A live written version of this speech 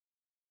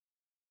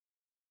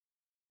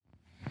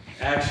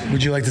Action.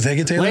 Would you like to take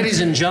it, Taylor?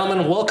 Ladies and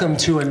gentlemen, welcome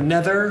to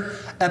another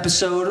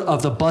episode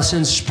of the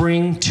Bussin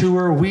Spring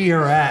Tour. We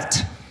are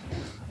at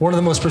one of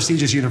the most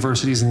prestigious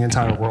universities in the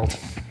entire world.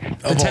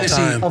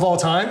 Of all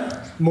time?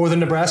 More than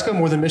Nebraska?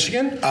 More than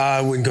Michigan?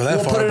 I wouldn't go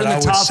that far, We'll put it in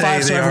the top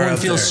five so everyone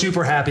feels there.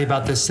 super happy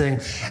about this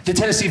thing. The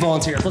Tennessee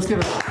Volunteers. Let's give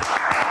it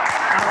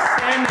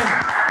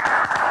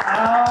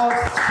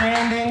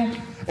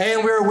outstanding.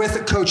 And we're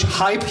with Coach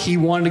Hype. He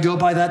wanted to go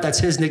by that. That's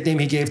his nickname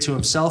he gave to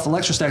himself.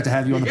 Electrostatic to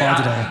have you on the pod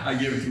today. I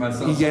gave it to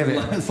myself. He gave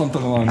it.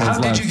 Something along those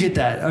lines. How did you get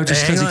that? Oh,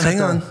 just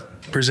hang on.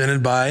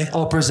 Presented by?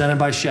 Oh, presented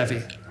by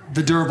Chevy.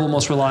 The durable,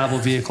 most reliable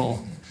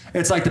vehicle.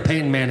 It's like the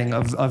Peyton Manning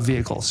of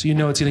vehicles. You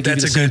know it's going to give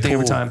you the same thing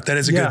every time. That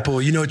is a good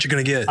pull. You know what you're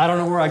going to get. I don't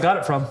know where I got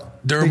it from.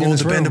 Durable,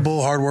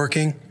 dependable,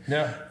 hardworking,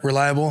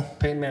 reliable.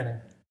 Peyton Manning.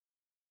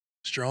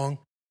 Strong.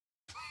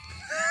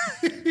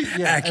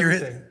 Yeah,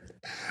 accurate. Everything.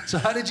 So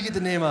how did you get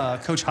the name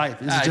Coach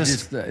Hype? Is it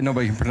just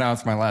nobody can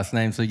pronounce my last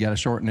name, so you got to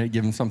shorten it,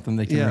 give them something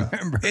they can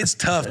remember. It's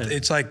tough.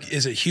 It's like,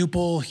 is it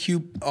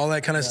Heupel, all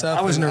that kind of stuff?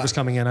 I was nervous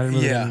coming in. I didn't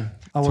really.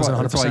 I wasn't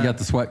 100%. That's why you got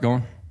the sweat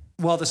going.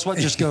 Well, the sweat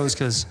just goes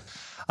because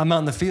I'm out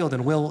in the field,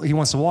 and Will, he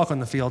wants to walk on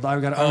the field. I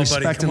got to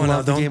respect and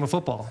love the game of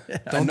football.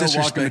 Don't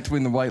disrespect walking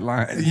between the white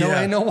lines. No,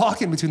 ain't no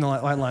walking between the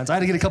white lines. I had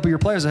to get a couple of your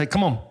players. Like,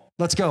 come on,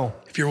 let's go.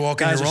 If you're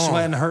walking, guys you're are wrong.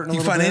 Sweating, hurting.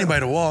 You find anybody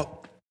to walk.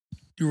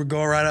 You would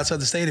go right outside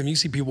the stadium. You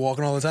see people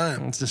walking all the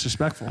time. It's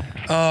disrespectful.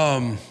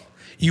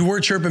 You were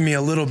chirping me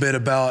a little bit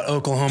about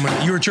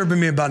Oklahoma. You were chirping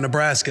me about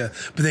Nebraska,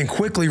 but then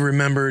quickly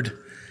remembered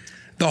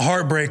the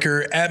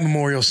heartbreaker at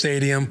Memorial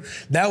Stadium.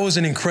 That was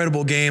an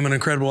incredible game, an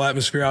incredible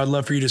atmosphere. I would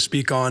love for you to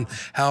speak on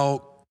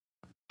how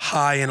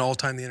high and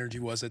all-time the energy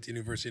was at the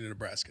University of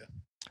Nebraska.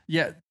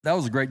 Yeah, that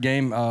was a great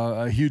game.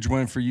 A huge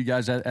win for you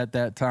guys at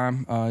that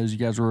time, as you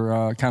guys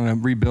were kind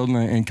of rebuilding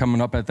and coming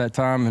up at that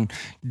time. And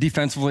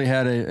defensively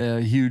had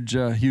a huge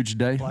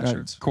day.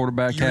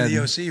 Quarterback you were the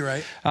OC,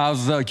 right? I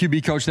was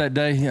QB coach that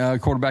day.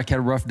 Quarterback had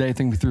a rough day. I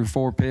think we threw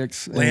 4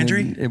 picks.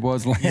 Landry? It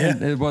was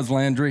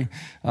Landry.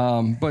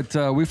 But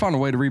we found a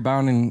way to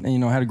rebound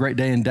and had a great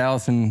day in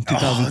Dallas in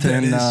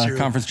 2010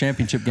 conference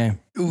championship game.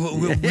 We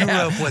were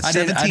up, what,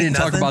 17-0? I didn't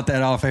talk about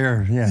that off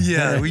air.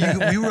 Yeah, we were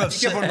up. You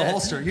kept on the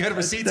holster. You had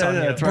receipts on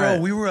you. That's Bro,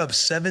 right. we were up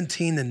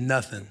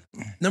 17-0.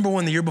 Number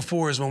one, the year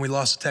before is when we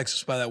lost to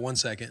Texas by that 1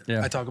 second.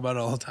 Yeah. I talk about it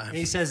all the time.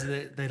 He says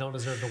that they don't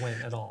deserve the win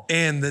at all.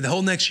 And the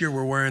whole next year,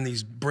 we're wearing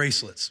these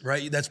bracelets,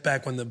 right? That's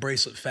back when the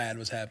bracelet fad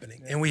was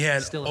happening. And we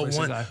had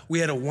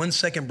a 1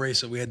 second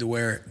bracelet we had to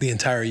wear the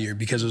entire year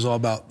because it was all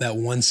about that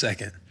 1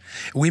 second.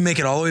 We make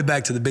it all the way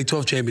back to the Big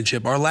 12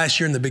 championship, our last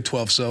year in the Big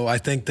 12. So I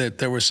think that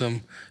there was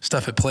some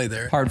stuff at play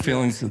there. Hard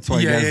feelings. That's why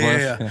you guys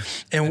left. Yeah.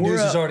 And the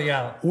news is already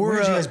out. When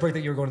did you guys break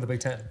that you were going to the Big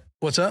Ten?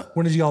 What's up?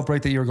 When did you all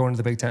break that you were going to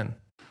the Big Ten?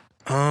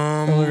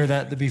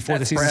 Earlier before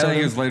the season started? I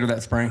think it was later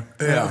that spring.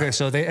 Yeah. Okay,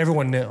 so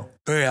everyone knew.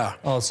 Yeah.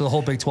 Oh, so the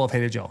whole Big 12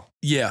 hated y'all.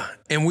 Yeah.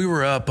 And we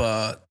were up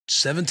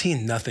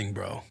 17-0,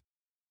 bro.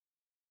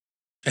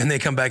 And they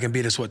come back and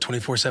beat us,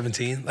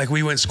 24-17? Like,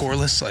 we went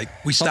scoreless. Like,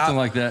 we stopped. Something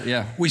like that,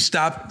 yeah. We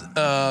stopped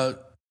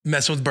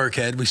messing with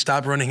Burkhead. We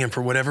stopped running him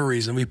for whatever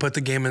reason. We put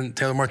the game in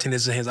Taylor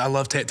Martinez's hands. I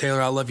love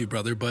Taylor. I love you,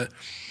 brother. But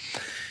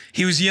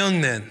he was young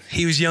then.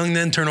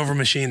 Turnover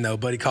machine, though.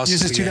 But he cost us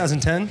the game. This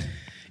is 2010?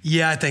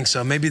 Yeah, I think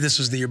so. Maybe this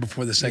was the year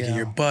before the second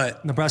year.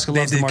 But Nebraska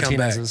loves the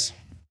Martinezes.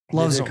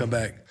 Loves them. Come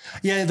back.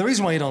 Yeah, the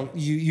reason why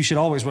you should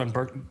always run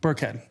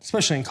Burkhead,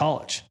 especially in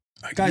college.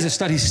 Guys that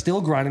study still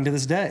grinding to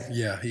this day.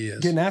 Yeah, he is.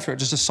 Getting after it,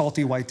 just a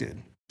salty white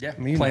dude. Yeah,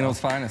 Plano's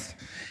finest.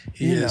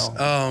 He is.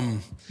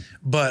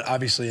 But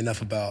obviously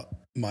enough about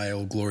my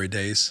old glory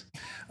days.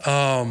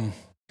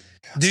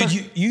 Dude,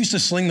 you used to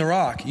sling the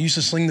rock. You used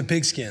to sling the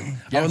pigskin.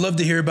 Yeah. I would love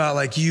to hear about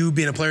like you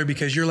being a player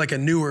because you're like a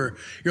newer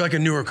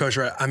coach,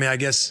 right? I mean, I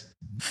guess,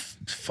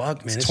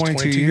 fuck, man, it's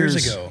 22 years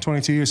ago.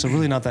 22 years, so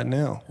really not that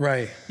new.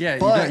 Right. Yeah,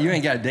 but you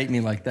ain't got to date me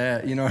like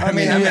that. You know what I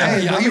mean? I'm a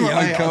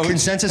young coach.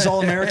 Consensus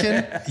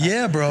All-American.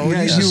 Yeah, bro. You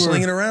used to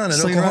sling it around at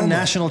Oklahoma.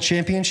 National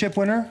championship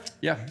winner.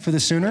 Yeah. For the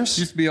Sooners.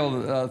 Used to be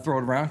able to throw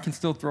it around. Can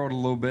still throw it a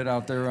little bit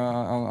out there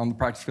on the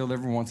practice field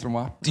every once in a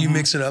while. Do you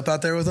mix it up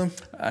out there with them?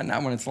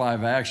 Not when it's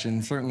live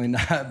action, certainly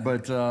not.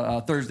 But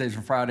Thursdays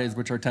and Fridays,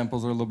 which our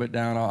tempos are a little bit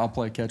down, I'll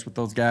play catch with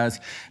those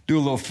guys. Do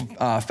a little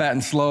fat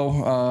and slow,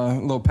 a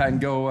little pat and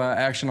go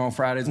action on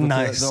Fridays. With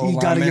nice. You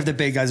got to give the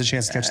big guys a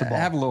chance to catch the ball.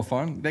 Have a little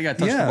fun. They got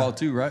to touch the ball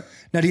too, right?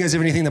 Now, do you guys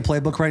have anything in the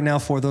playbook right now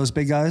for those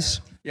big guys?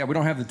 Yeah, we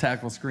don't have the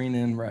tackle screen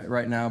in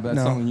right now, but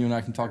that's something you and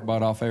I can talk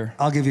about off air.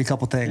 I'll give you a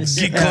couple things.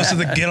 Get close to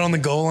get on the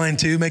goal line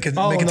too. Make a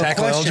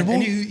tackle eligible.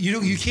 And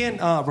you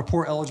can't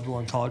report eligible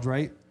in college,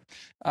 right?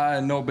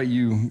 No, but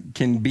you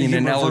can be in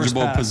an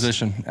eligible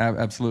position.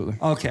 Absolutely.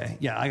 Okay.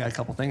 Yeah, I got a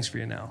couple things for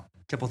you now.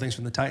 A couple things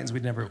from the Titans we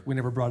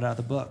never brought out of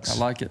the books. I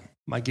like it.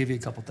 Might give you a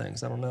couple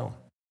things. I don't know.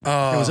 It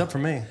was up for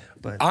me.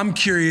 But I'm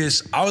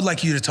curious. I would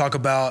like you to talk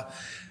about,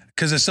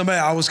 because as somebody,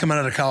 I was coming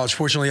out of college.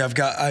 Fortunately, I've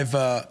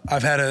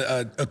had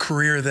a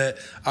career that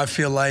I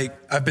feel like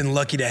I've been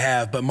lucky to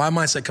have. But my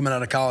mindset coming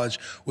out of college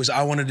was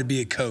I wanted to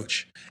be a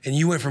coach. And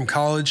you went from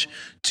college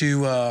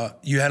to,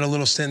 you had a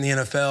little stint in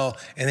the NFL,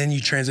 and then you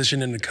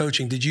transitioned into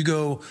coaching. Did you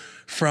go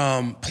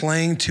from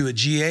playing to a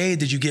GA?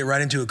 Did you get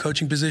right into a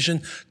coaching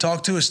position?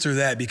 Talk to us through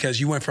that, because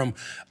you went from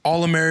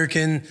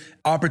All-American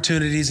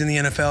opportunities in the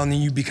NFL, and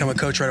then you become a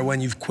coach right away,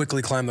 and you've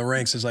quickly climbed the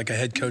ranks as like a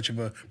head coach of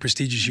a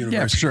prestigious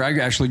university. Yeah, for sure.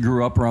 I actually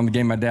grew up around the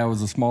game. My dad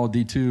was a small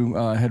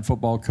D2 head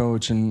football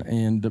coach,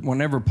 and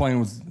whenever playing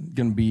was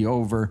going to be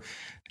over,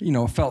 you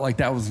know, felt like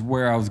that was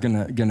where I was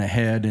gonna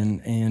head,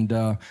 and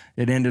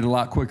it ended a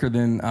lot quicker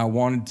than I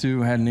wanted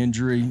to. I had an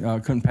injury,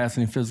 couldn't pass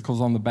any physicals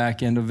on the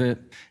back end of it,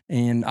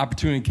 and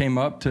opportunity came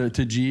up to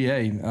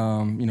GA. You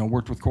know,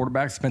 worked with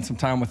quarterbacks, spent some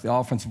time with the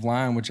offensive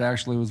line, which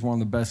actually was one of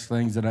the best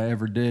things that I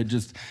ever did.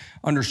 Just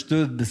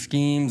understood the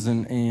schemes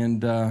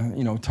and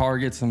you know,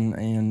 targets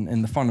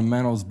and the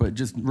fundamentals, but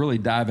just really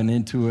diving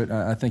into it,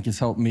 I think has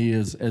helped me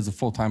as a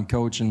full-time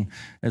coach and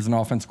as an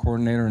offense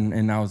coordinator,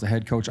 and now as a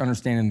head coach,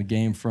 understanding the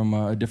game from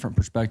a different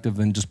perspective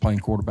than just playing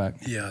quarterback.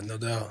 Yeah, no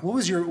doubt. What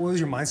was your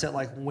mindset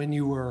like when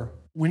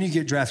you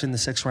get drafted in the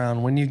 6th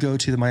round, when you go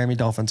to the Miami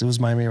Dolphins? It was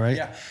Miami, right?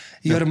 Yeah.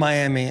 You go to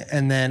Miami,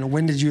 and then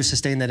when did you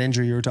sustain that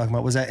injury you were talking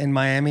about? Was that in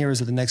Miami, or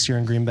was it the next year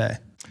in Green Bay?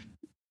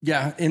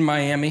 Yeah, in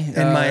Miami.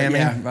 Miami?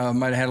 Yeah,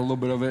 might have had a little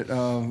bit of it,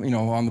 you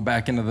know, on the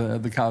back end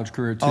of the college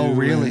career too. Oh,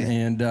 really?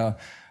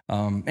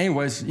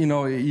 Anyways, you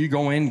know, you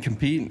go in and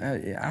compete.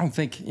 I don't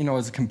think, you know,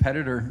 as a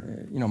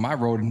competitor, you know, my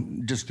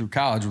road just through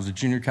college was a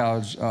junior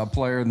college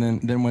player,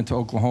 and then went to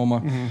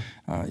Oklahoma. Mm-hmm.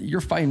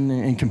 You're fighting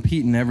and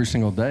competing every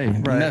single day. Right.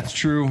 And that's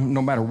true no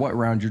matter what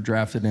round you're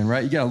drafted in,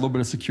 right? You got a little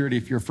bit of security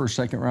if you're a first,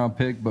 second round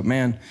pick, but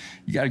man,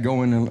 you got to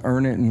go in and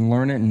earn it and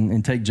learn it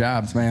and take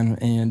jobs, man.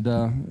 And,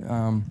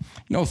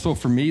 you know, so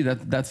for me,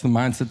 that's the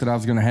mindset that I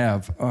was going to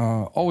have.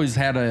 Always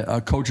had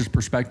a coach's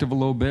perspective a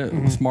little bit,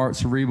 smart,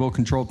 cerebral,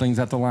 control things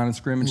at the line of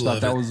scrimmage.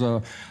 Thought that was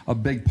a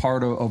big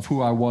part of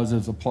who I was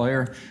as a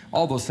player.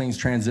 All those things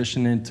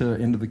transition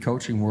into the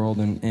coaching world,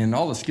 and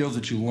all the skills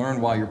that you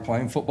learn while you're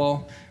playing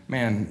football,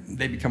 man,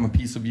 they become a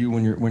piece of you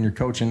when you're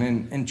coaching.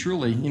 And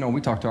truly, you know,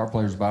 we talk to our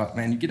players about,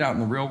 man, you get out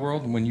in the real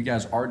world when you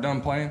guys are done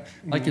playing,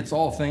 like it's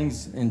all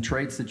things and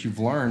traits that you've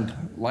learned,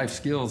 life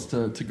skills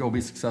to go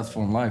be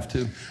successful in life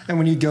too. And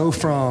when you go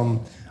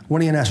from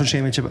winning a national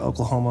championship at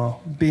Oklahoma,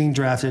 being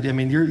drafted, I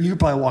mean, you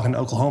probably walk into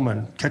Oklahoma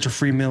and catch a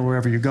free meal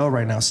wherever you go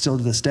right now, still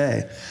to this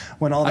day.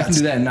 When all I can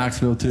do that in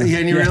Knoxville too. Yeah,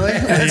 and you really?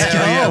 Let's go.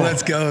 Yeah,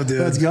 let's go,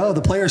 dude. Let's go.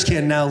 The players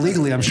can now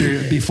legally, I'm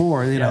sure,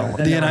 before, you know,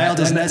 the NIL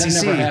doesn't SEC.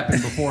 That never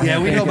happened before.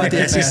 Yeah, we know about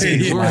the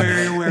SEC. We're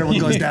very aware of what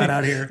goes down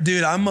out here.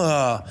 Dude,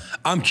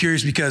 I'm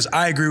curious because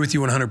I agree with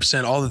you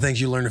 100%. All the things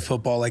you learn in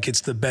football, like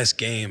it's the best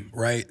game,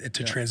 right?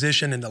 To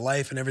transition into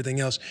life and everything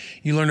else.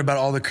 You learn about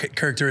all the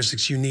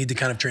characteristics you need to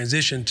kind of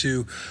transition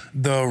to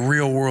the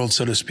real world,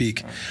 so to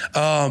speak.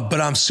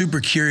 But I'm super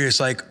curious,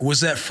 like,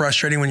 was that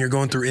frustrating when you're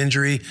going through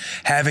injury,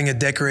 having a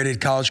decorated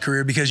college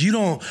career? Because you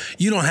don't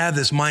have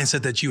this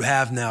mindset that you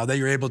have now, that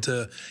you're able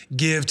to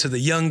give to the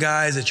young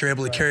guys, that you're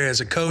able to carry as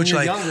a coach.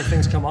 When you're younger,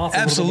 things come off.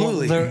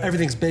 Absolutely.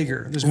 Everything's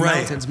bigger. There's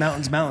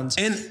mountains.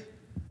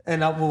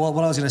 And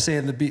what I was going to say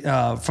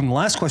from the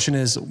last question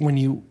is, when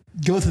you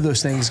go through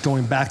those things,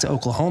 going back to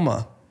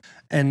Oklahoma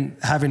and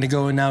having to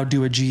go and now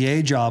do a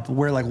GA job,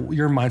 where like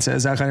your mindset,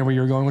 is that kind of where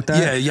you're going with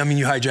that? Yeah, I mean,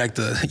 you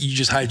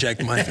just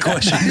hijacked my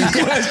question.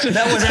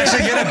 That was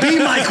actually going to be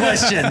my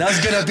question. That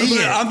was going to be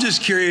it. I'm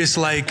just curious,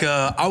 like,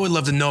 I would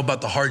love to know about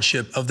the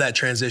hardship of that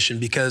transition,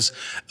 because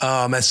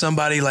as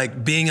somebody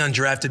like being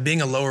undrafted,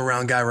 being a lower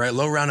round guy, right?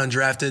 Low round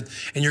undrafted,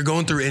 and you're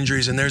going through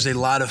injuries, and there's a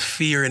lot of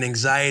fear and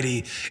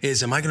anxiety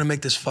am I going to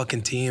make this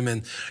fucking team?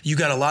 And you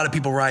got a lot of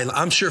people, right?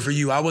 I'm sure for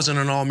you, I wasn't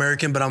an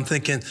All-American, but I'm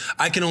thinking,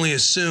 I can only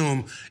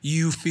assume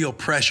you feel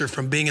pressure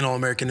from being an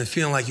All-American and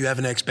feeling like you have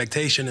an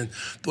expectation and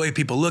the way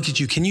people look at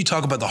you. Can you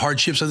talk about the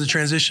hardships of the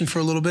transition for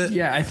a little bit?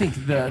 Yeah, I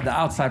think the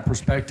outside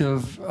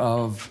perspective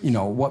of, you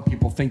know, what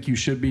people think you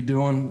should be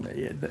doing,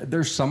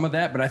 there's some of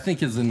that, but I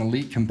think as an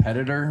elite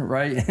competitor,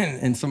 right,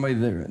 and somebody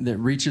that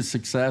reaches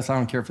success, I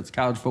don't care if it's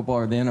college football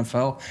or the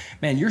NFL,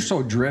 man, you're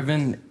so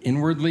driven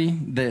inwardly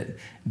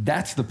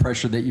that's the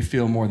pressure that you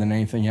feel more than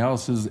anything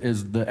else,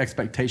 is the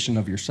expectation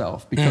of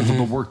yourself because of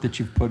the work that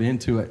you've put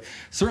into it.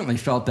 Certainly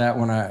felt that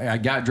when I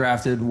got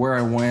drafted, where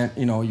I went,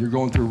 you know, you're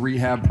going through a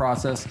rehab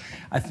process.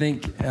 I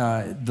think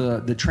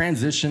the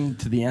transition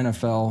to the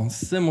NFL,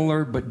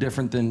 similar but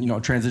different than, you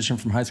know, transition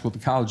from high school to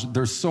college.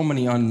 There's so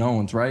many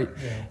unknowns, right?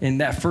 Yeah. In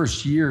that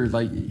first year,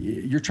 like,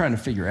 you're trying to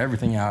figure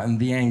everything out, and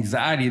the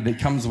anxiety that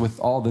comes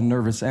with all the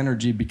nervous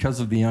energy because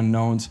of the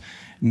unknowns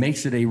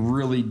makes it a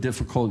really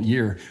difficult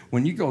year.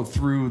 When you go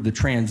through the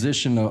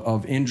transition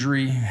of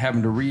injury,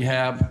 having to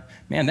rehab,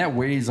 man, that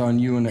weighs on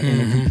you in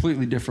a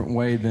completely different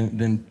way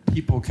than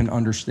people can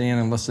understand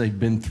unless they've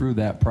been through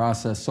that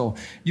process. So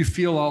you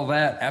feel all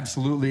that,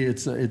 absolutely.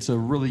 It's a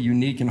really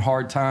unique and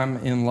hard time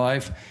in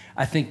life.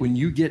 I think when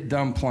you get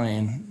done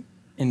playing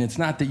and it's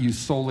not that you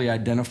solely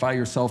identify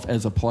yourself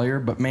as a player,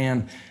 but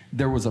man,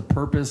 there was a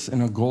purpose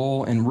and a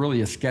goal and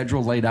really a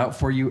schedule laid out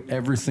for you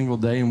every single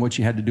day and what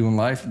you had to do in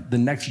life. The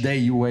next day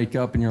you wake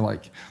up and you're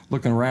like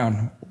looking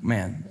around,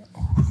 man,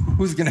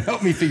 who's going to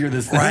help me figure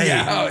this thing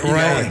out? You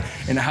know,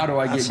 and how do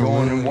I get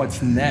going and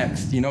what's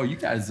next? You know, you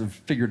guys have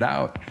figured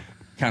out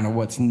kind of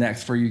what's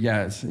next for you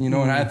guys, you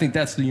know, and I think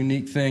that's the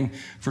unique thing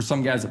for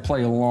some guys that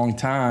play a long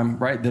time,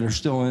 right, that are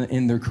still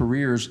in their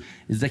careers,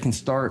 is they can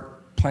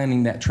start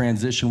planning that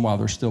transition while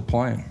they're still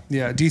playing.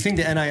 Yeah. Do you think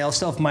the NIL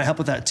stuff might help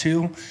with that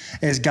too?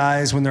 As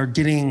guys, when they're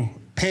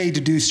getting paid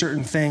to do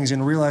certain things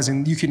and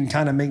realizing you can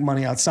kind of make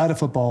money outside of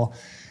football,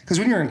 because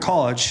when you're in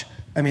college,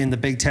 I mean, the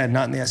Big Ten,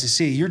 not in the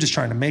SEC, you're just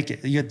trying to make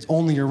it. You get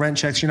only your rent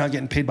checks. You're not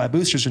getting paid by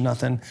boosters or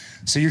nothing.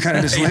 So you're kind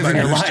of just living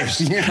your life.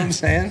 You know what I'm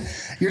saying?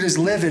 You're just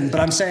living. But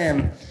I'm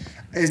saying,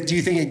 do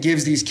you think it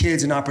gives these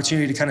kids an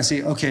opportunity to kind of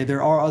see, okay,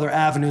 there are other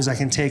avenues I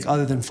can take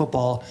other than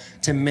football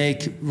to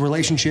make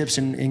relationships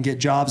and get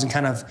jobs and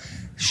kind of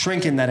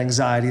shrinking that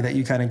anxiety that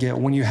you kind of get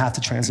when you have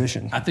to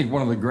transition? I think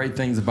one of the great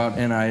things about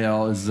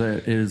NIL is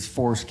that it has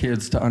forced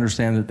kids to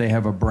understand that they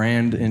have a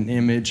brand and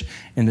image,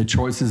 and the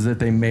choices that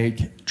they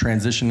make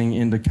transitioning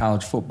into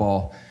college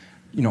football,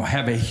 you know,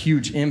 have a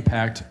huge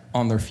impact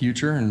on their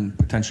future and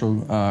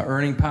potential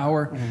earning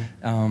power.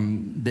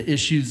 The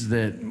issues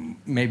that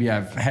maybe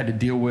I've had to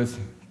deal with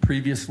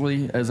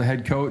previously as a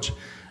head coach,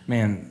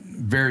 man,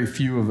 very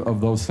few of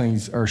those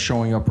things are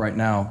showing up right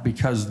now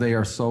because they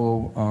are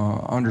so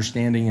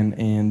understanding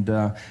and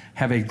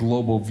have a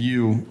global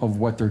view of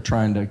what they're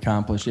trying to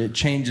accomplish. It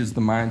changes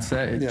the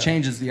mindset. It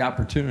changes the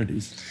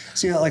opportunities.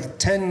 See, like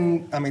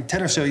 10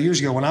 or so years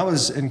ago when I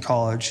was in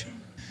college.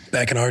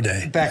 Back in our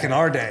day.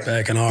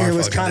 It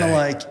was kind of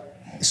like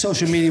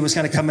social media was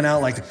kind of coming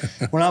out. Like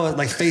when I was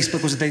like,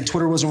 Facebook was a thing,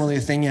 Twitter wasn't really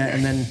a thing yet.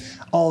 And then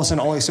all of a sudden,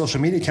 all these social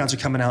media accounts are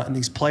coming out, and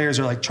these players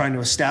are like trying to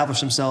establish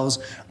themselves,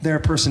 their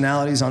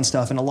personalities on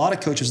stuff. And a lot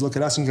of coaches look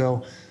at us and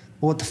go,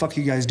 well, what the fuck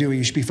are you guys doing?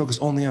 You should be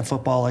focused only on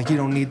football. Like, you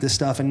don't need this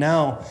stuff. And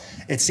now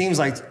it seems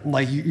like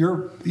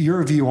your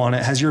view on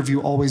it, has your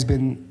view always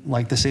been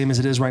like the same as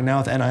it is right now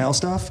with NIL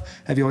stuff?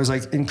 Have you always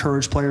like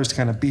encouraged players to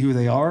kind of be who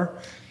they are?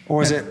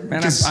 Or is it?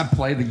 Man, I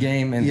play the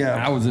game, and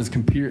I was as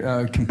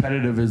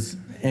competitive as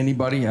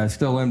anybody. I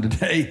still am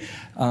today.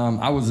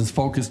 I was as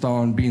focused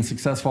on being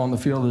successful on the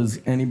field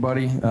as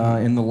anybody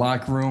in the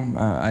locker room.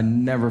 I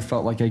never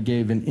felt like I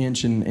gave an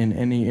inch in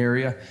any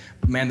area.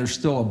 But man, there's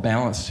still a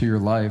balance to your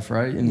life,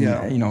 right? And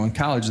you know, in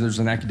college, there's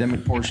an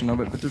academic portion of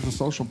it, but there's a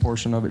social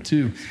portion of it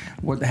too.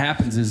 What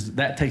happens is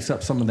that takes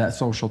up some of that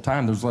social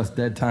time. There's less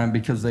dead time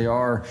because they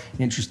are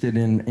interested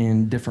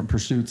in different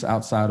pursuits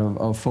outside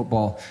of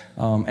football.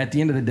 At the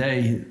end of the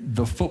day,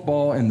 the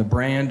football and the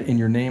brand and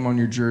your name on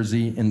your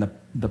jersey and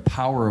the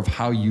power of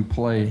how you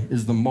play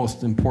is the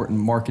most important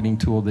marketing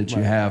tool that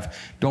you have.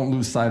 Don't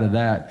lose sight of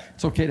that.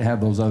 It's okay to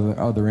have those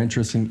other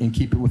interests and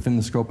keep it within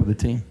the scope of the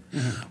team.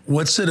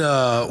 What's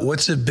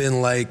it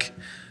been like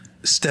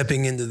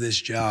stepping into this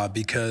job?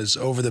 Because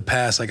over the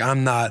past, like,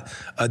 I'm not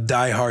a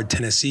diehard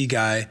Tennessee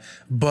guy,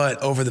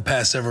 but over the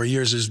past several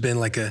years, there's been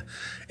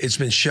it's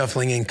been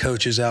shuffling in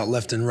coaches out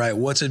left and right.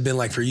 What's it been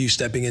like for you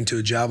stepping into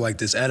a job like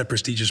this at a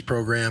prestigious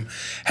program,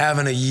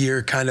 having a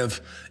year kind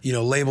of, you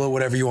know, label it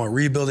whatever you want,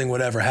 rebuilding,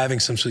 whatever, having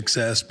some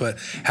success, but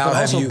how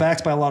have you... also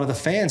backed by a lot of the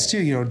fans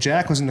too. You know,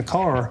 Jack was in the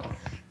car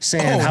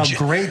saying how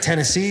great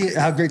Tennessee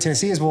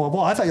is. Well,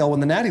 I thought y'all won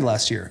the Natty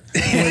last year.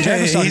 You know,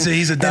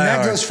 he's a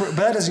diehard. But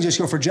that doesn't just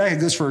go for Jack. It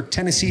goes for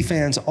Tennessee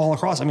fans all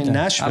across. I mean,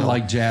 Nashville. I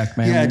like Jack,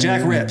 man. Yeah,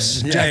 Jack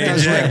rips. Jack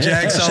does rip.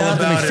 Jack's all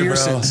about it,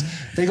 bro.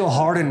 They go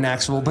hard in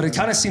Knoxville, but it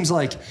kind of seems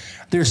like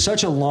there's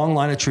such a long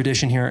line of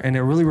tradition here, and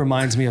it really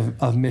reminds me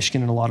of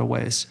Michigan in a lot of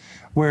ways,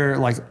 where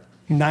like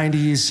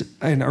 90s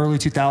and early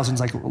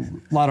 2000s, like a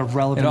lot of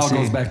relevancy. It all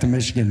goes back to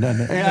Michigan,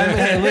 doesn't it?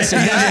 Hey, listen,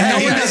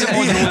 no one does it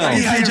more than Will.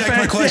 You hijacked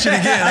my question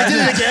again. I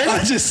did it again?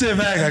 I just sit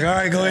back like, all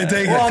right, go ahead and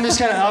take it. Well, I'm just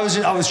kind of,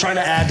 I was trying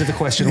to add to the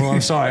question. Well, I'm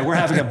sorry. We're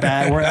having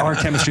our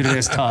chemistry today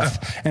is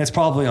tough, and it's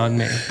probably on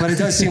me. But it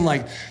does seem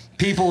like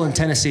people in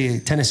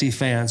Tennessee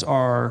fans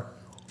are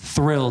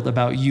thrilled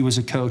about you as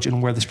a coach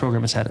and where this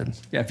program is headed.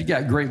 Yeah, if you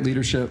got great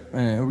leadership,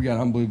 and we got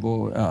an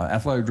unbelievable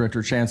athletic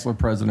director, chancellor,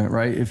 president,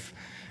 right? If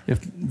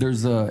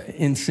there's a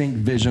in-sync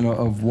vision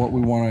of what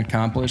we want to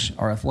accomplish,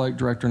 our athletic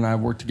director and I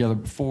have worked together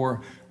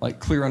before, like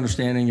clear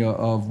understanding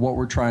of what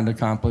we're trying to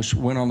accomplish,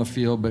 win on the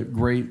field, but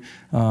great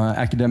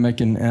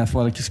academic and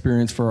athletic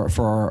experience for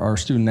our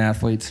student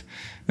athletes.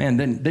 Man,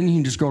 then you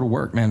can just go to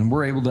work, man.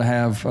 We're able to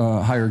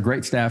hire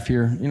great staff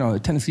here. You know,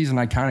 Tennessee's an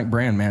iconic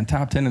brand, man.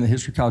 Top 10 in the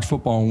history of college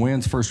football and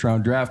wins,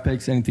 first-round draft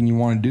picks. Anything you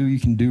want to do, you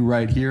can do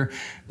right here.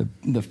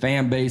 The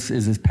fan base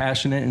is as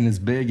passionate and as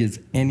big as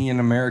any in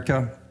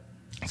America.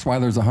 That's why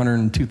there's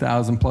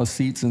 102,000 plus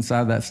seats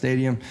inside that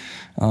stadium.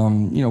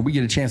 We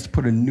get a chance to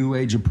put a new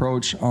age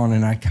approach on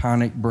an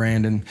iconic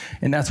brand,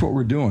 and that's what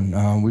we're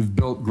doing. We've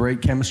built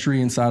great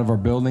chemistry inside of our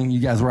building. You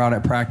guys were out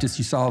at practice.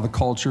 You saw the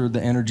culture,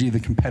 the energy, the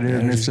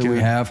competitiveness that we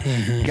have.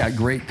 Mm-hmm. We got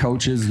great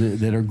coaches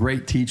that are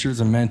great teachers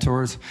and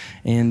mentors,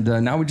 and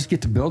now we just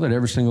get to build it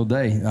every single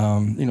day.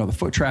 The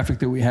foot traffic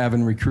that we have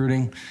in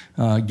recruiting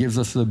gives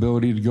us the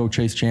ability to go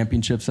chase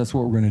championships. That's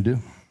what we're going to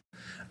do.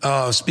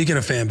 Speaking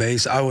of fan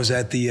base, I was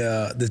at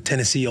the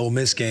Tennessee Ole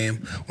Miss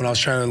game when I was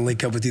trying to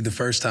link up with you the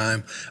first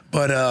time.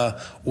 But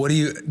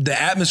the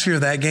atmosphere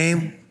of that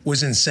game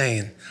was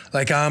insane.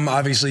 Like, I'm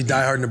obviously a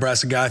diehard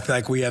Nebraska guy. I feel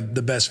like we have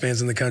the best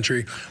fans in the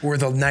country. We're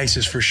the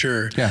nicest for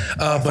sure. Yeah.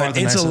 But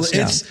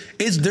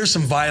there's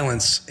some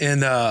violence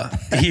in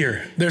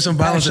here. There's some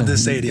violence at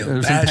this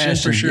stadium. Passion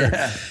for sure.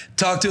 Yeah.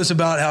 Talk to us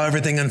about how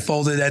everything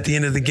unfolded at the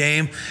end of the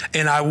game.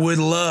 And I would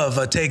love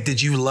a take.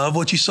 Did you love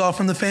what you saw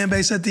from the fan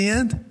base at the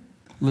end?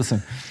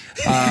 Listen,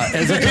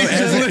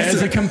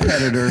 as a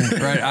competitor,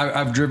 right,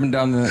 I've driven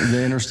down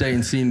the interstate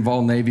and seen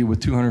Vol Navy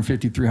with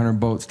 250, 300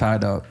 boats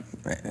tied up.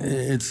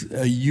 It's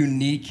a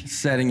unique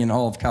setting in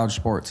all of college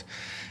sports.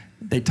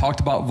 They talked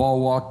about Vol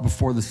Walk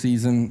before the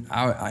season.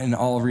 In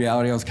all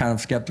reality, I was kind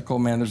of skeptical.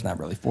 Man, there's not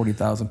really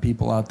 40,000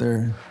 people out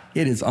there.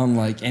 It is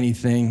unlike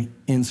anything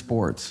in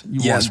sports.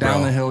 You walk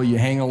down the hill, you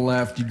hang a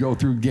left, you go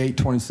through gate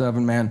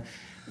 27, man.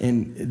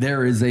 And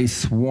there is a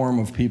swarm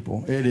of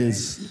people. It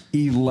is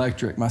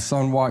electric. My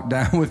son walked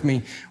down with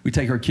me. We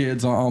take our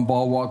kids on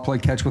ball walk, play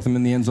catch with them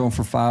in the end zone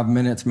for 5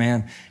 minutes.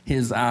 Man,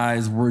 his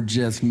eyes were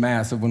just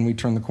massive when we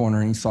turned the corner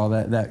and he saw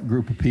that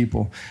group of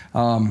people.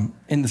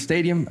 In the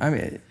stadium, I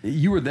mean,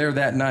 you were there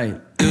that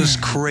night. It was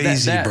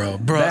crazy, bro.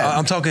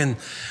 I'm talking,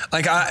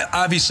 like,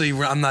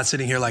 I'm not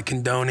sitting here like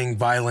condoning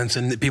violence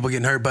and people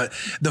getting hurt, but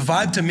the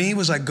vibe to me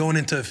was like going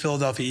into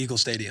Philadelphia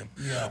Eagles Stadium,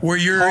 where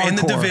you're in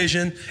the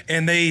division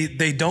and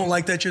they don't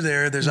like that you're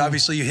there. There's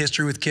obviously a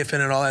history with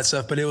Kiffin and all that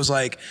stuff, but it was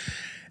like,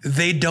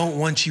 they don't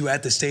want you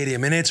at the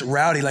stadium, and it's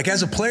rowdy. Like,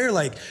 as a player,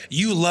 like,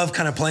 you love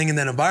kind of playing in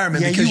that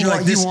environment because you're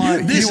like, this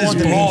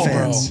is ball,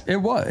 bro. It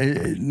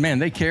was. Man,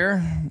 they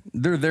care.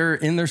 They're there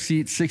in their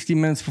seats 60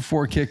 minutes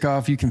before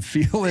kickoff. You can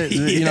feel it.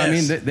 Yes. You know what I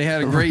mean?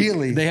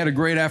 They had a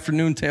great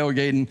afternoon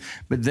tailgating,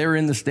 but they're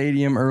in the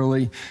stadium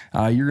early.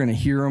 You're going to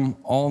hear them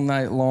all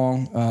night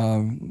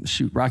long.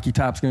 Rocky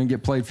Top's going to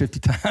get played 50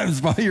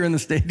 times while you're in the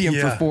stadium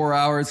for 4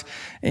 hours.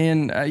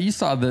 And you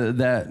saw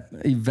that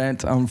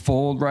event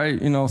unfold,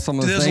 right? You know, some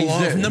of the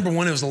number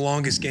one, it was the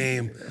longest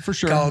game for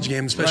sure, college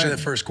game, especially that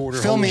first quarter.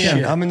 Fill me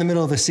in. I'm in the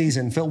middle of the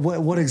season. Phil,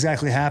 what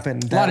exactly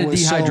happened? There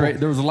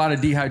was a lot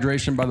of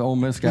dehydration by the Ole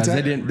Miss guys.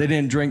 They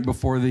didn't drink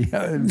before the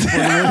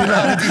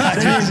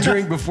they didn't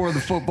drink before the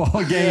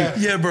football game.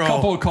 Yeah, bro. A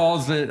couple of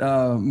calls that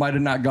might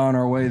have not gone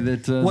our way.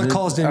 What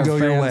calls didn't go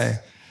your way?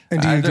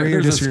 And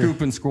there's a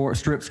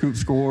strip scoop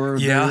score.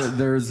 Yeah,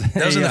 that was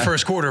in the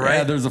first quarter, right?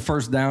 Yeah, there's a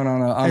first down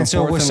on a and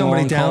so was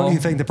somebody down? Call. You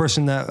think the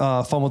person that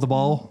fumbled the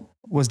ball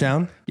was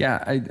down? Yeah.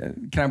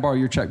 Can I borrow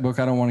your checkbook?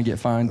 I don't want to get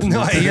fined.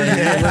 No,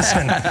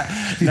 listen.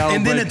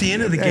 Then at the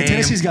end of the game,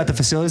 Tennessee's got the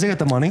facilities. They got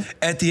the money.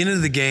 At the end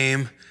of the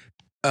game,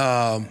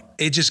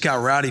 it just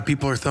got rowdy.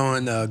 People are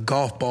throwing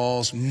golf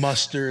balls,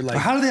 mustard. Like,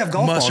 how do they have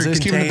golf balls? They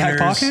just keep them in the back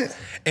pocket?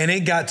 And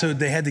it got to,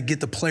 they had to get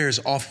the players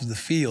off of the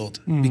field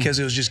because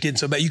it was just getting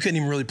so bad. You couldn't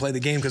even really play the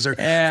game because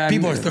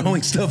people are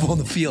throwing stuff on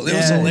the field. It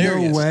was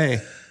hilarious. No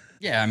way.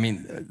 Yeah, I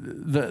mean,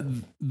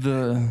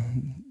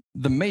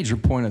 the major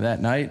point of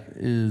that night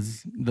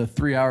is the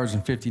 3 hours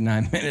and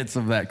 59 minutes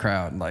of that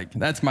crowd. Like,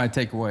 that's my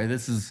takeaway.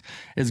 This is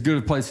as good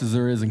a place as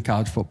there is in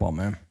college football,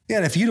 man. Yeah,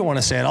 and if you don't want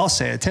to say it, I'll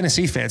say it.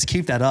 Tennessee fans,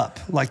 keep that up.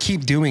 Like,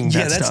 keep doing that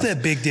stuff. Yeah, that's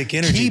that big dick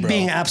energy, Keep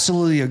being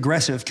absolutely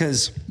aggressive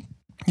because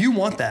you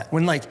want that.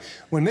 When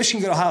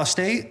Michigan go to Ohio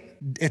State,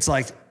 it's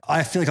like,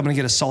 I feel like I'm going to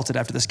get assaulted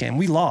after this game.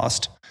 We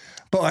lost.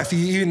 But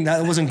even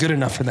that wasn't good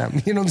enough for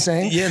them. You know what I'm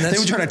saying? Yeah, they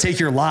were trying to take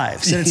your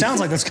lives. And it sounds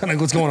like that's kind of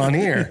what's going on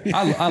here.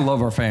 I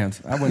love our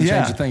fans. I wouldn't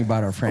change a thing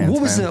about our fans.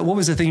 What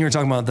was the thing you were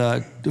talking about?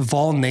 The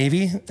Vol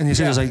Navy? And you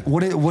said it was like,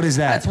 what is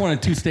that? That's one of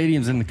 2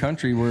 stadiums in the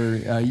country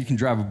where you can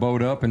drive a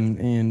boat up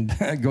and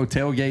go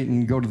tailgate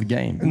and go to the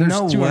game. And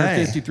there's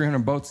 250,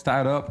 300 boats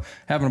tied up,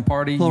 having a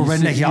party. Little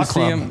redneck yacht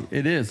club.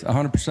 It is,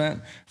 100%.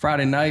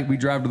 Friday night, we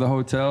drive to the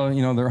hotel.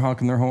 You know, they're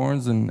honking their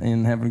horns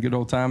and having a good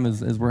old time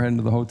as we're heading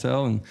to the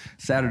hotel. And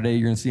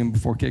Saturday, you're going to see them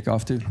before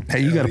kickoff too.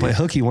 Hey, you got to play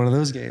hooky one of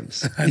those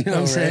games. You know what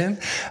I'm saying?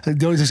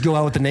 Don't just go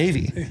out with the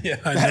Navy. Yeah,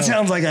 that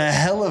sounds like a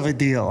hell of a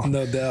deal.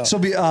 No doubt. So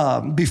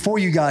before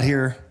you got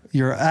here,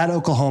 you're at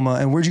Oklahoma,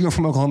 and where'd you go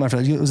from Oklahoma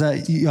after that? Was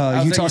that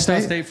Utah State?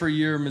 Utah State for a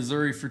year,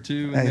 Missouri for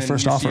 2, and then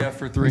first UCF offer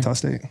for 3. Utah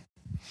State.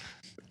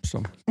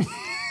 So.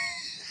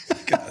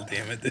 God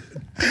damn it, dude.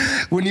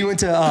 When you went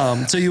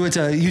to, so you went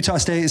to Utah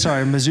State,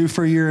 Mizzou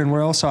for a year, and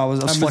where else? So I was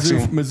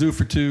flexing. Mizzou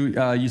for 2,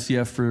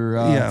 UCF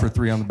for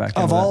 3 on the back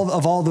end. Of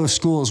all those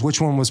schools, which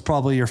one was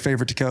probably your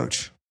favorite to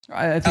coach?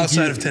 I think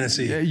outside of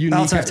Tennessee.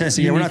 Outside of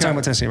Tennessee. Yeah, we're not talking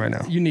about Tennessee right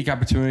now. Unique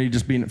opportunity,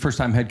 just being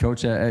first-time head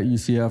coach at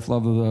UCF.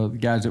 Love the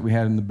guys that we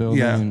had in the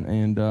building,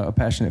 and a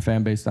passionate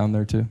fan base down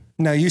there too.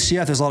 Now,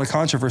 UCF, there's a lot of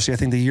controversy. I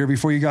think the year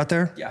before you got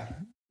there. Yeah,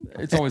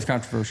 it's always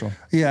controversial.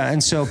 Yeah,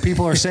 and so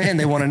people are saying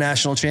they won a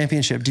national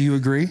championship. Do you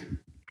agree?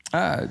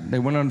 They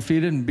went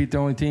undefeated and beat the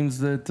only teams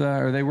that,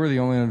 or they were the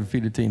only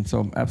undefeated team.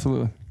 So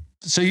absolutely.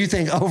 So you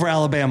think over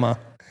Alabama,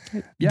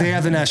 they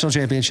have the national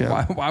championship?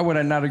 Why would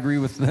I not agree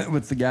with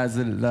the guys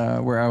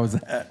that where I was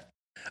at?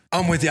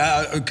 I'm with you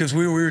because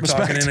we were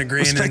talking and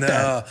agreeing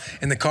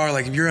in the car.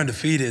 Like if you're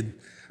undefeated,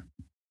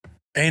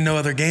 ain't no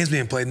other games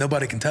being played.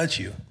 Nobody can touch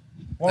you.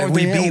 Why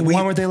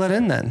weren't they let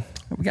in then?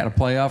 We got a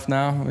playoff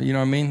now. You know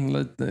what I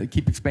mean?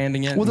 Keep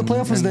expanding it. Well, the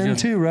playoff was then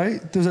too,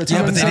 right? There was that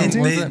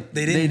but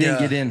they didn't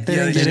get in. They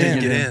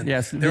didn't get in.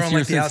 Yes, they were on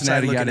like the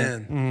outside looking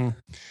in. Mm-hmm.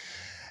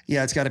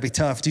 Yeah, it's got to be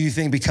tough. Do you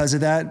think because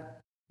of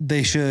that,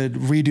 they should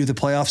redo the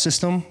playoff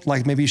system?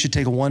 Like maybe you should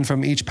take one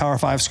from each Power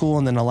 5 school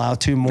and then allow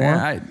two more?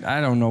 I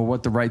don't know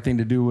what the right thing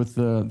to do with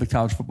the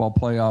college football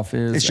playoff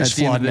is. It's just at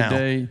the end of the now.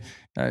 day.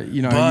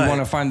 You want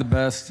to find the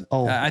best.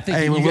 I think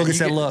hey, look at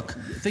that look.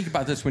 Think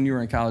about this when you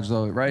were in college,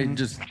 though, right? Mm-hmm.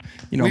 Just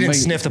we didn't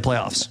sniff the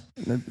playoffs.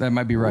 That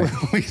might be right.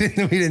 we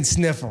didn't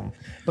sniff them.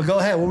 But go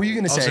ahead. What were you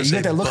going to say? You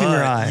got that look in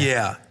your eye.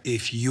 Yeah,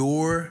 if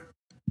you're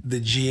the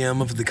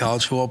GM of the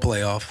college football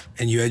playoff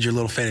and you had your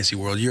little fantasy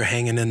world, you're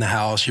hanging in the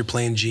house, you're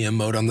playing GM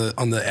mode on the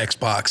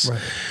Xbox.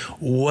 Right.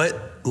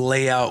 What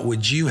layout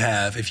would you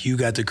have if you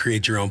got to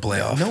create your own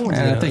playoff?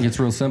 I think it's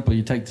real simple.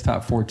 You take the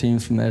top 4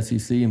 teams from the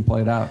SEC and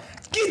play it out.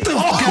 Get the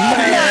fuck out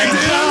of here,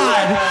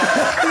 God!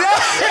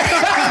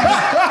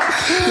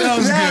 That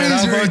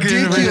was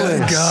good.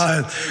 Ridiculous.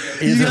 God.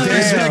 You gotta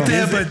respect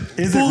that, but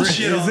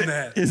bullshit on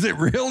that. Is it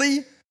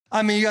really?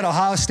 I mean, you got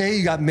Ohio State,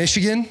 you got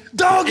Michigan.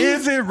 Dog,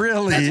 is it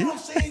really? That's what I'm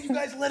saying. You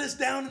guys let us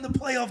down in the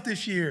playoff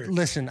this year.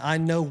 Listen, I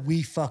know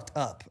we fucked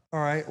up, all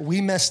right?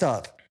 We messed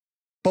up.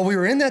 But we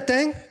were in that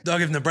thing.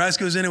 Dog, if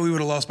Nebraska was in it, we would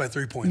have lost by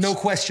 3 points. No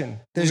question.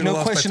 There's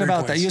no question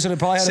about that. You guys would have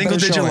probably had a better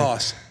single-digit showing.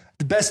 loss.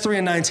 The best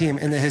 3-9 team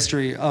in the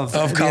history of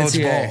college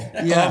NCAA.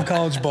 ball. Yeah. Of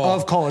college ball.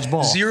 Of college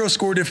ball. 0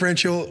 score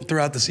differential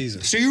throughout the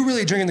season. So you're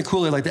really drinking the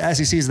Kool-Aid like the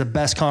SEC is the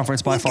best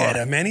conference by far. Look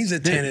at him, man. He's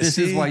at Tennessee. This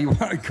is why you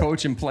want to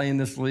coach and play in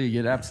this league.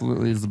 It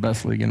absolutely is the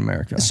best league in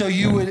America. So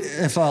you would,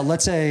 if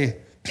let's say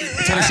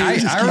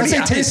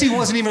Tennessee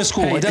wasn't even a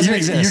school. It doesn't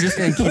exist. You're just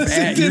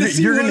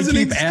going to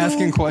keep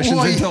asking questions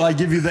until I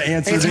give you the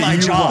answer. It's my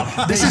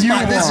job. This is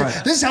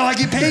how I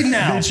get paid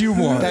now. That you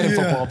want. That in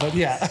football, but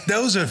yeah.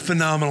 That was a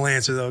phenomenal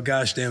answer, though.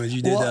 Gosh damn it,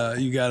 you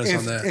did. You got us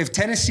on that. If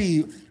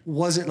Tennessee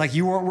wasn't like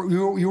you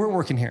weren't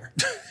working here.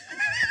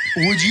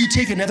 Would you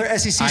take another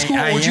SEC school,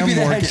 or would you be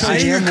the head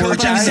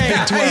coach? I'm saying,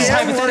 it's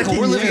hypothetical.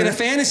 We're living in a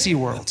fantasy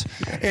world,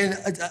 and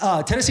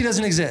Tennessee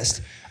doesn't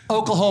exist.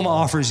 Oklahoma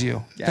offers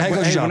you.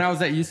 When I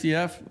was at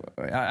UCF,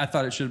 I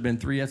thought it should have been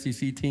 3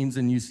 SEC teams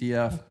in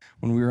UCF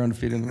when we were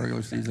undefeated in the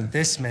regular season.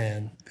 This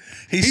man.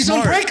 He's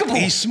smart. Unbreakable.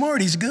 He's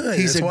smart. He's good.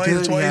 That's why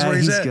he's where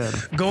he's at.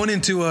 Good. Going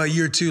into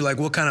year 2, like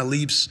what kind of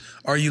leaps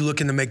are you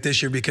looking to make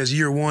this year? Because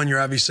year 1, you're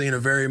obviously in a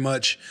very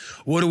much,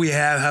 what do we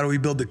have? How do we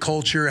build the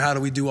culture? How do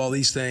we do all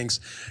these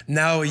things?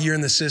 Now a year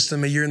in the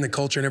system, a year in the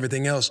culture and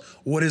everything else.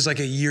 What is like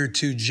a year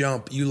 2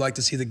 jump you like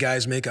to see the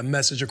guys make a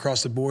message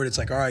across the board? It's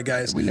like, all right,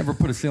 guys. We never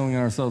put a ceiling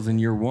on ourselves in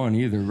year 1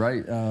 either,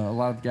 right? A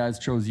lot of guys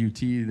chose UT.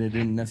 They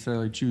didn't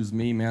necessarily choose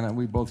me, man.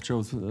 We both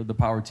chose the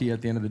Power T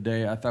at the end of the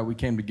day. I thought we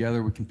came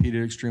together. We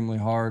competed extremely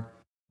hard.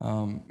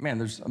 Man,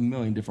 there's a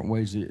million different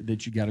ways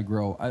that you got to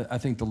grow. I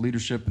think the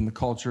leadership and the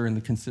culture and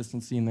the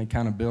consistency and the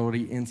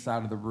accountability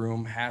inside of the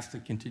room has to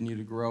continue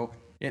to grow.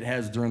 It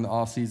has during the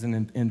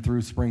offseason and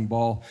through spring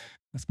ball.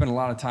 I spent a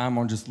lot of time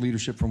on just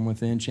leadership from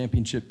within.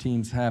 Championship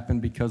teams happen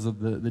because of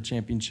the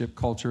championship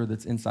culture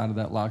that's inside of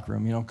that locker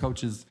room. You know,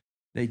 coaches,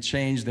 they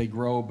change, they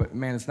grow, but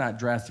man, it's not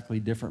drastically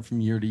different from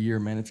year to year,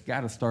 man. It's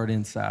got to start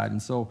inside.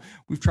 And so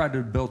we've tried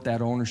to build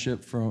that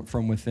ownership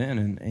from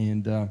within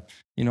and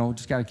you know,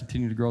 just got to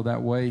continue to grow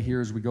that way here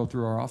as we go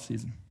through our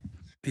offseason.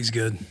 He's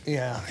good.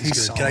 Yeah,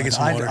 he's good. Can I get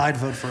some water? I'd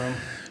vote for him.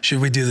 Should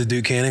we do the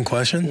Duke Cannon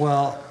question?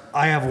 Well,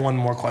 I have one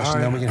more question,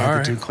 then we can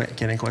have the Duke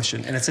Cannon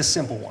question, and it's a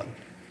simple one.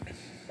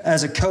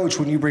 As a coach,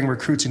 when you bring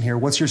recruits in here,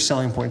 what's your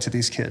selling point to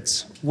these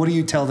kids? What do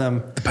you tell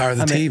them? The power of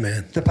the T,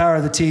 man. The power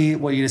of the T.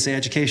 What, are you going to say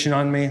education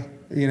on me? Are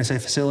you going to say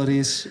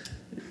facilities?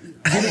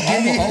 All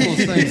those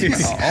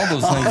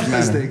things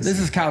matter. This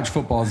is college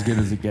football as good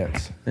as it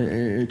gets.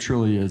 It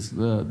truly is.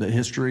 The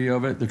history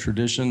of it, the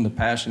tradition, the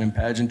passion and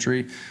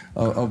pageantry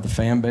of the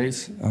fan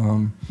base.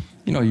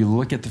 You know, you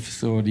look at the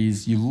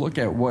facilities, you look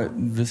at what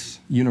this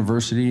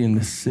university and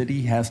the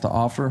city has to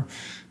offer.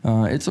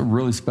 It's a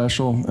really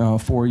special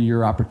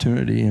 4-year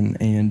opportunity,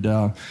 and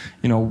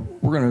you know,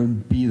 we're going to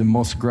be the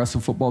most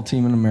aggressive football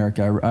team in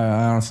America.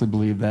 I honestly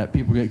believe that.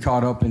 People get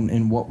caught up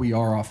in what we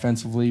are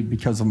offensively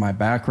because of my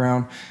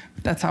background.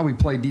 that's how we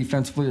play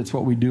defensively. It's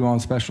what we do on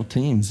special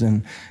teams.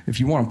 And if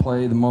you want to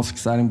play the most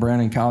exciting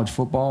brand in college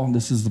football,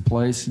 this is the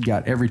place. You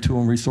got every tool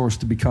and resource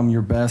to become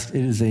your best.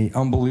 It is an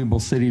unbelievable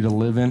city to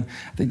live in.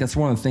 I think that's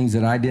one of the things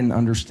that I didn't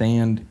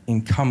understand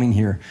in coming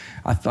here.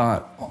 I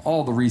thought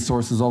all the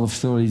resources, all the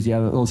facilities, yeah,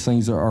 those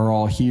things are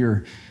all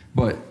here.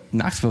 But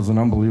Knoxville's an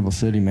unbelievable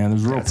city, man.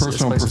 There's real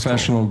personal and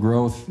professional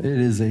growth. It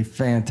is a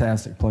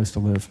fantastic place to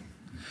live.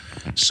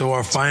 So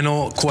our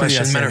final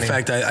question, matter of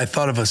fact, I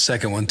thought of a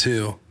second one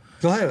too.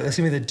 Go ahead. That's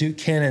going to be the Duke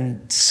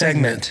Cannon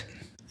segment.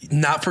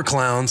 Not for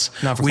clowns.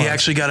 Not for we clowns.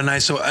 Actually got a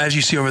nice, so as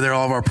you see over there,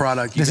 all of our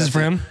product. This is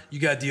for him? You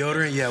got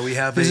deodorant? Yeah, we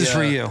have This is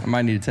for you. I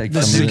might need to take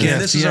this. some of Again,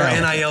 this. this is our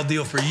NIL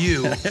deal for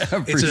you.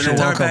 It's an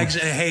entire package.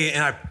 And hey,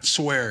 and I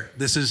swear,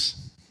 this is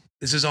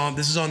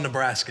on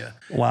Nebraska.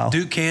 Wow.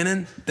 Duke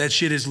Cannon, that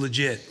shit is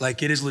legit.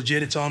 Like, it is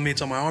legit. It's on me.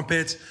 It's on my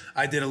armpits.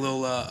 I did a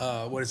little,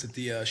 what is it?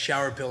 The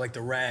shower pill, like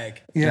the rag.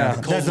 Yeah,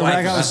 that's the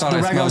rag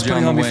I was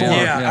putting on before.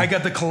 Yeah, I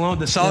got the cologne,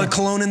 the solid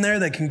cologne in there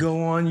that can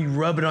go on. You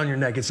rub it on your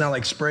neck. It's not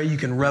like spray. You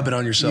can rub it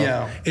on yourself.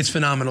 Yeah. It's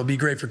phenomenal. It'll be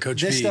great for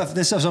Coach this V.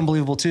 This stuff's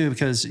unbelievable too,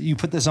 because you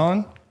put this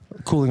on,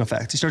 cooling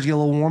effect. You start to get a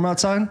little warm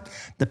outside.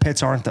 The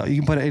pits aren't though. You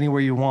can put it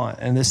anywhere you want,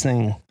 and this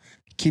thing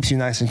keeps you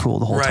nice and cool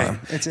the whole time.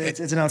 It's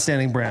an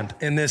outstanding brand.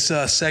 And this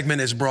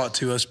segment is brought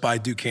to us by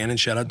Duke Cannon.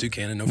 Shout out Duke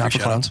Cannon. No Not free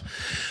for clowns.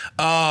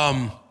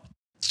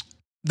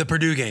 The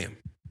Purdue game.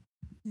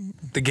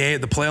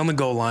 The play on the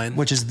goal line.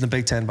 Which is the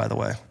Big Ten, by the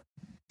way.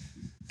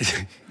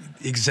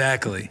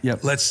 Exactly.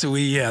 Yep. That's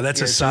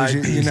a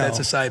side piece. That's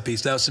a side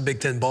piece. That was the Big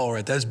Ten ball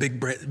right. That's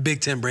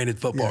Big Ten branded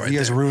football right. You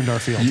guys there. ruined our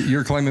field.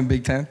 You're claiming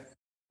Big Ten?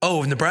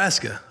 Oh,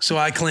 Nebraska. So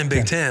I claim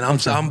Big Ten.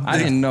 I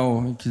didn't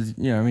know because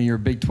you're a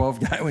Big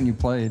 12 guy when you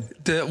played.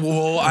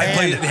 I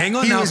played. Hang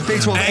on he now. Was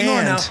Big 12 hang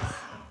on now.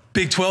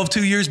 Big 12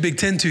 2 years, Big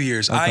 10 2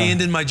 years. Okay. I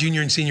ended my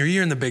junior and senior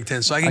year in the Big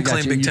 10, so I can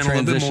claim Big 10 a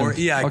little bit more.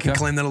 Yeah, I can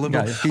claim that a little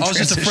bit more. I was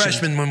just a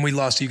freshman when we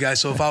lost to you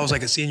guys, so if I was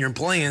like a senior and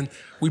playing,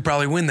 we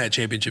probably win that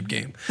championship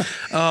game.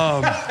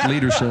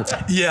 Leadership.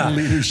 Yeah.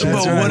 Leadership.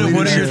 But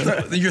what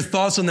are your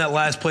thoughts on that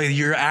last play,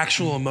 your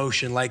actual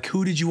emotion? Like,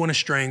 who did you want to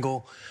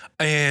strangle?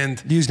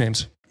 And use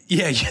names.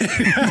 Yeah.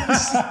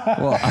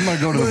 Well, I'm gonna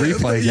go to the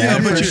replay.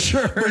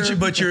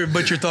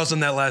 But your thoughts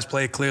on that last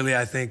play? Clearly,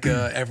 I think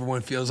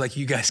everyone feels like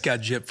you guys got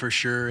gypped for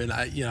sure, and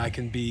I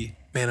can be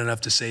man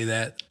enough to say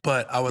that.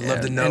 But I would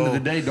love to know. At the end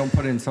of the day, don't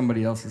put it in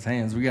somebody else's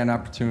hands. We got an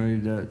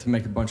opportunity to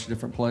make a bunch of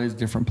different plays,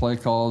 different play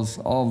calls,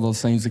 all of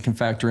those things that can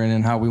factor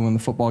in how we win the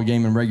football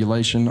game in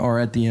regulation or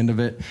at the end of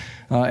it.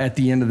 At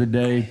the end of the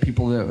day,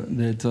 people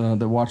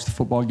that watch the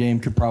football game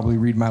could probably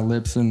read my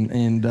lips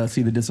and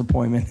see the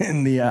disappointment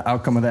in the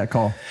outcome of that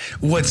call.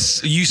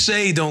 You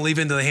say don't leave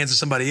it into the hands of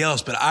somebody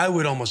else, but I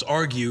would almost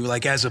argue,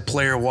 like as a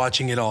player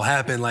watching it all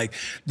happen, like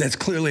that's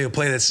clearly a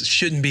play that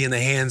shouldn't be in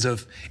the hands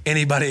of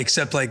anybody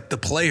except like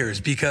the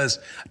players, because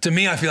to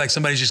me, I feel like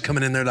somebody's just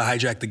coming in there to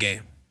hijack the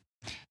game.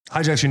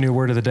 Hijack's your new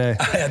word of the day.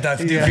 I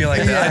do feel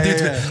like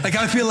that.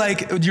 I feel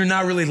like you're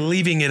not really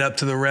leaving it up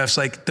to the refs.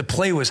 Like the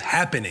play was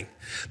happening.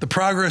 The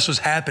progress was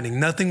happening.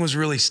 Nothing was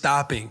really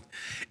stopping.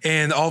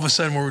 And all of a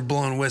sudden we're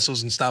blowing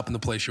whistles and stopping the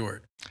play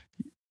short.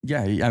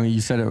 Yeah, I mean,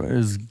 you said it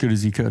as good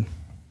as you could.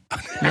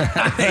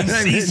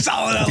 He's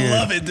solid. I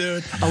love it,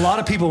 dude. A lot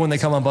of people, when they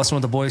come on Bussin'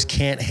 With The Boys,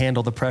 can't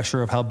handle the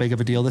pressure of how big of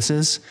a deal this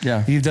is.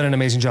 Yeah. You've done an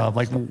amazing job.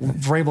 Like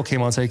Vrabel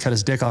came on and said he cut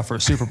his dick off for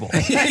a Super Bowl.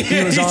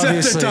 He was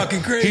obviously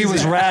talking crazy. He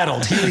was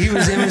rattled.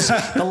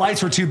 The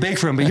lights were too big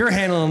for him, but you're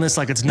handling this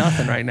like it's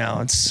nothing right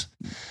now.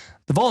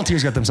 The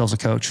Volunteers got themselves a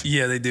coach.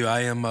 Yeah, they do.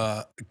 I am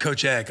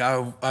Coach Eck.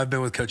 I've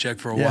been with Coach Eck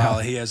for a while.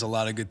 He has a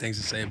lot of good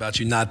things to say about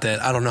you. Not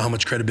that I don't know how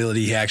much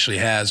credibility he actually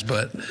has,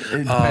 but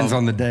it depends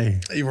on the day.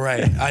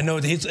 Right. I know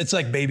it's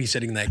like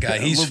babysitting that guy.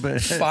 He's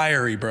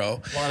fiery,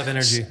 bro. A lot of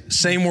energy.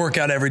 Same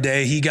workout every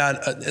day. He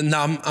got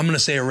now I'm going to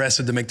say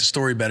arrested to make the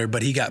story better,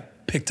 but he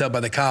got picked up by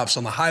the cops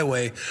on the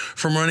highway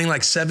from running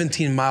like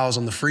 17 miles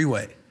on the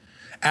freeway.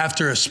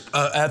 After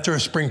a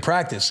spring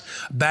practice.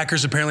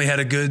 Backers apparently had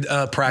a good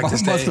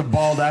practice day. Must have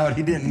balled out.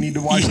 He didn't need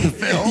to watch the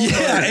film.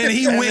 Yeah, and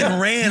he went and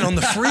ran on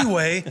the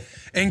freeway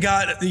and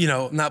got,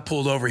 not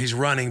pulled over. He's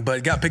running,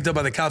 but got picked up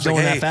by the cops.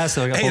 Going that fast,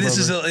 though. Hey, this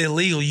is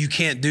illegal. You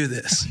can't do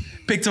this.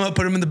 Picked him up,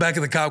 put him in the back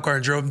of the cop car,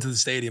 and drove him to the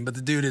stadium. But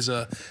the dude is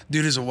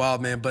a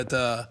wild man. But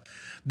the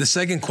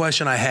second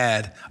question I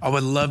had, I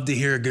would love to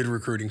hear a good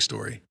recruiting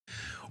story.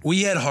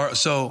 We had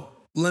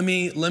Let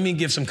me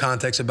give some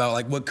context about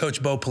like what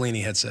Coach Bo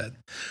Pelini had said.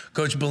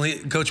 Coach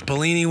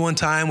Pelini one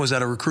time was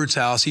at a recruit's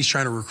house. He's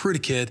trying to recruit a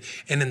kid,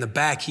 and in the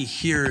back he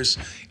hears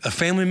a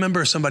family member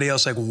or somebody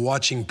else like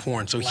watching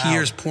porn. So he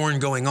hears porn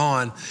going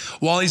on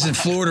while he's in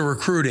Florida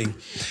recruiting.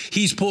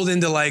 He's pulled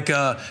into like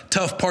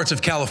tough parts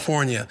of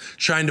California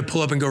trying to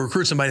pull up and go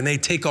recruit somebody, and they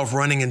take off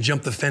running and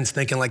jump the fence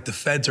thinking like the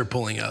feds are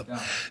pulling up.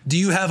 Yeah. Do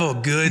you have a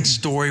good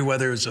story,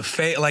 whether it's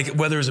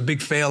whether it's a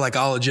big fail, like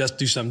I'll adjust,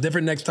 do something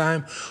different next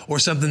time, or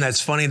something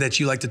that's funny that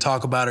you like to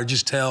talk about or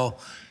just tell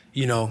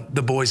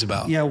the boys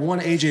about. Yeah,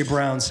 one A.J.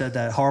 Brown said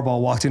that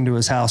Harbaugh walked into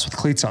his house with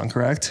cleats on,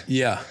 correct?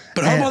 Yeah.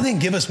 But Harbaugh didn't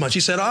give us much. He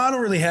said, I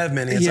don't really have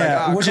many.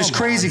 It's which is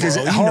crazy because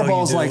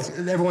Harbaugh's like,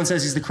 everyone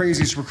says he's the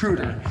craziest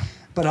recruiter.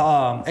 But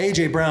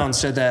A.J. Brown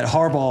said that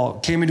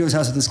Harbaugh came into his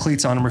house with his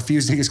cleats on and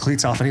refused to take his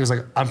cleats off. And he was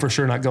like, I'm for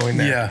sure not going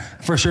there. Yeah.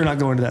 For sure not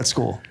going to that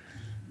school.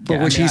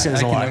 But he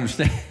says a lot.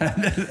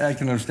 I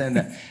can understand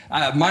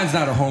that. Mine's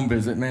not a home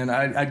visit, man.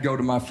 I'd go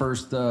to my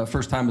first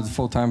time as a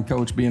full-time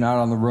coach, being out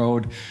on the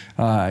road.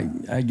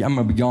 I'm going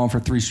to be gone for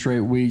 3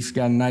 straight weeks.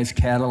 Got a nice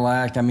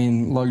Cadillac.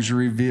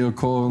 Luxury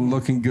vehicle,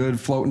 looking good,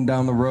 floating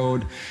down the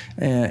road.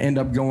 And end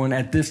up going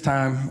at this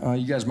time.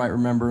 You guys might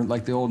remember,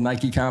 like the old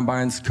Nike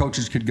combines.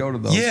 Coaches could go to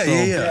those.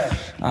 Yeah.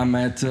 I'm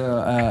at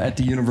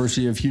the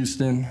University of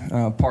Houston.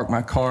 Park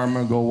my car. I'm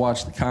going to go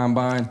watch the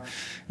combine.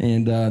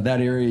 And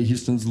that area,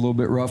 Houston's a little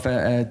bit rough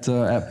at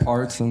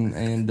parts,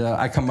 and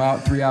I come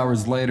out 3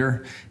 hours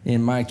later,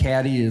 and my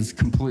caddy is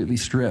completely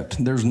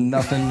stripped. There's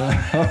nothing.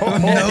 Oh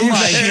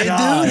my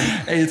God.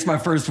 Hey, it's my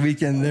first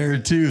weekend there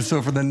too.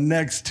 So for the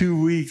next 2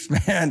 weeks,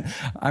 man,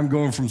 I'm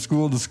going from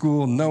school to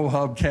school, no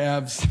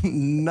hubcaps,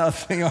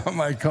 nothing on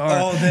my car.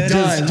 Oh, that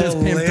is just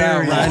pimped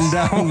out, riding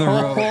down the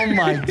road. Oh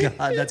my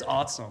God, that's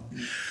awesome.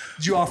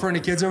 Did you offer any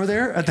kids over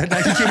there at that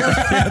Nike camp?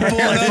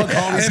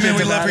 Hey man,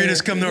 we'd love for you to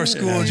just come to our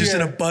school just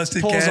in a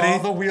busted Pulls caddy.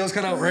 off, the wheels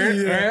kind of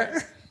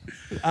right.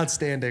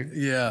 Outstanding.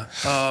 Yeah.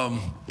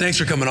 Thanks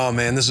for coming on,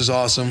 man. This is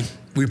awesome.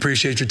 We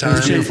appreciate your time.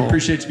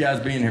 Appreciate you guys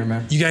being here,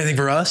 man. You got anything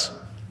for us?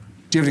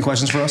 Do you have any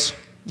questions for us?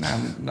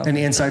 No.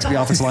 Any insight to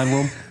the offensive line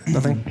room?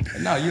 Nothing?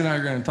 No, you and I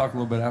are going to talk a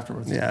little bit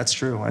afterwards. Yeah, that's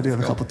true. I do have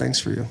a couple things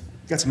for you.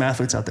 Got some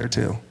athletes out there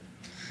too.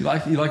 You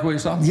like what you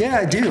saw? Yeah,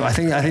 I do. I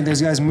think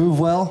those guys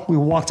move well. We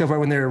walked up right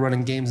when they were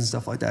running games and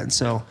stuff like that. And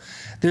so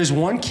there's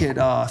one kid,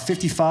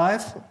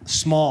 55,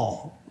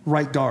 small,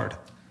 right guard,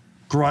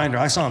 grinder.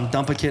 I saw him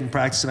dump a kid in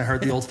practice, and I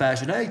heard the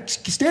old-fashioned, "Hey,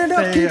 stand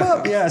up, keep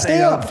up,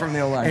 stay up." From the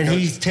O-line, and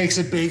he takes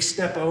a big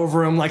step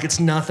over him like it's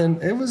nothing.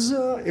 It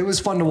was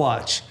fun to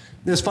watch.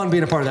 It was fun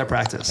being a part of that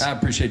practice. I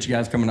appreciate you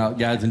guys coming out.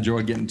 Guys,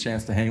 enjoyed getting a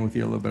chance to hang with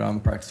you a little bit on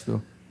the practice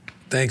field.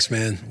 Thanks,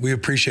 man. We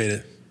appreciate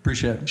it.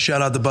 Appreciate it.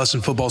 Shout out the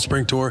Bussin Football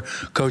Spring Tour.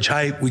 Coach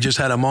Hype, we just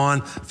had him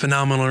on.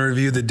 Phenomenal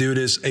interview. The dude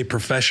is a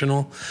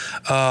professional.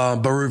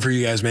 But rooting for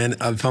you guys, man.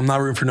 If I'm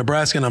not rooting for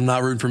Nebraska and I'm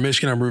not rooting for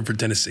Michigan, I'm rooting for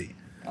Tennessee.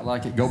 I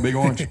like it. Go Big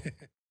Orange.